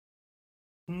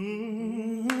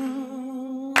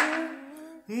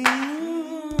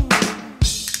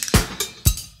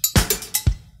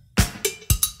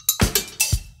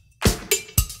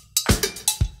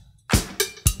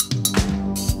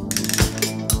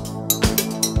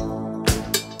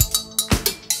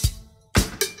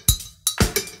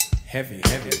Heavy,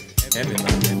 heavy, heavy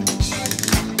lovin'.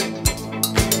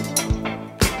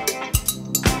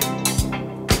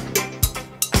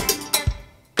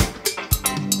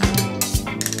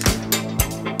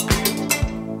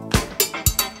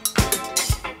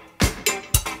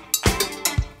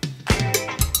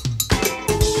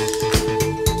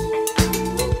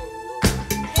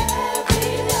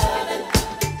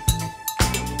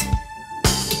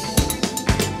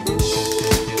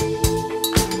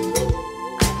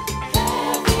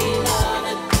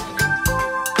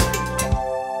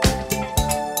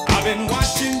 I've been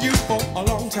watching you for a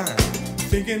long time,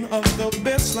 thinking of the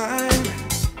best line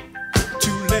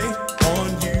to lay on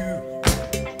you.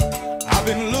 I've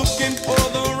been looking for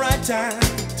the right time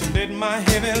to let my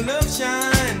heavy love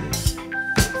shine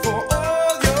for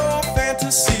all your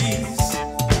fantasies.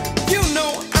 You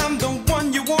know I'm the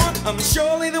one you want, I'm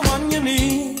surely the one you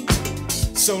need.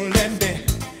 So let me,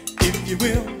 if you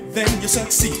will, then you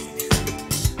succeed.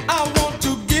 I want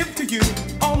to give to you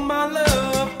all my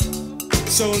love,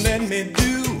 so let me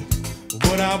do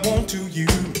what I want to you.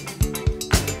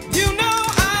 You know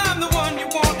I'm the one you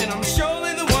want, and I'm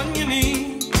surely the one you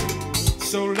need.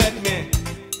 So let me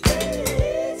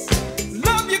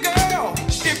love you, girl.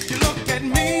 If you look at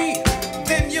me,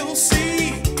 then you'll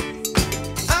see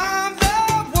I'm the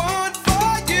one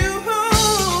for you,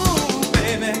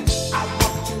 baby. I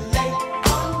want to lay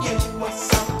on you with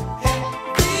some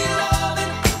heavy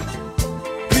loving.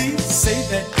 Please say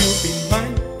that you'll be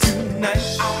mine tonight.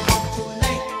 I want to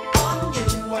lay on you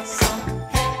with some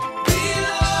heavy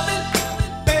loving.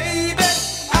 Baby,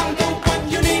 I'm the one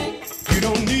you need. You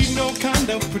don't need no kind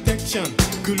of protection.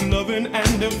 Good loving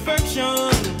and affection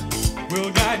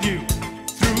will guide you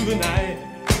through the night.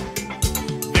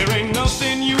 There ain't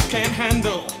nothing you can't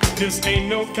handle. This ain't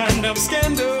no kind of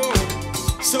scandal.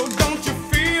 So don't you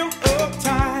feel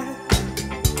uptight.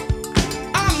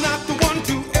 I'm not the one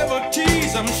to ever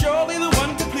tease, I'm surely the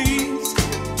one to please.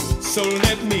 So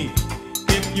let me,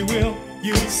 if you will,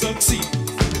 you'll succeed.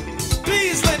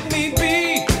 Please let me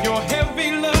be your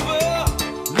heavy lover.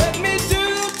 Let me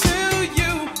do to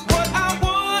you what I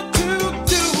want to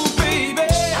do, baby.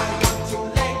 I want to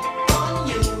lay on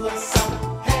you with some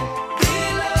heavy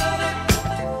loving.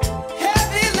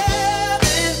 Heavy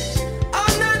loving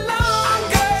all night long,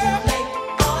 girl. Lay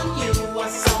on you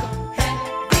with some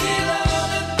heavy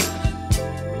loving.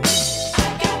 I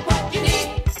got what you need.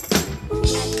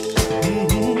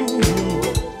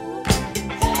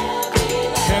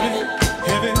 Heavy,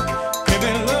 heavy,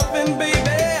 heavy loving,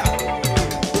 baby.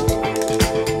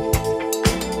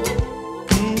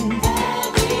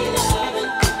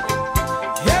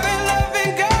 Heavy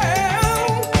loving, girl.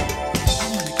 I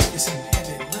wanna give you some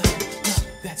heavy love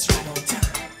that's right on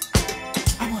time.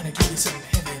 I wanna give you some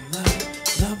heavy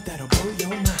love that'll blow your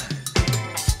mind.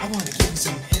 I wanna give you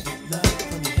some heavy love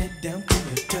from your head down to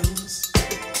your toes.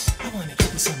 I wanna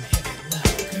give you some heavy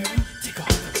love, girl. Take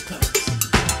off those clothes.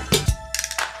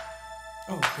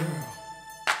 Oh, girl.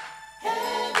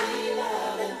 Heavy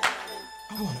loving.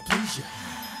 I wanna please you.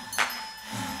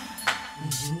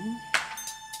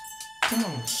 Come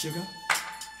on, sugar.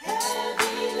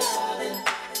 Heavy loving.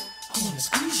 I wanna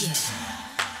squeeze you.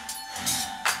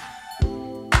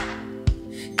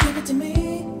 Give it to me.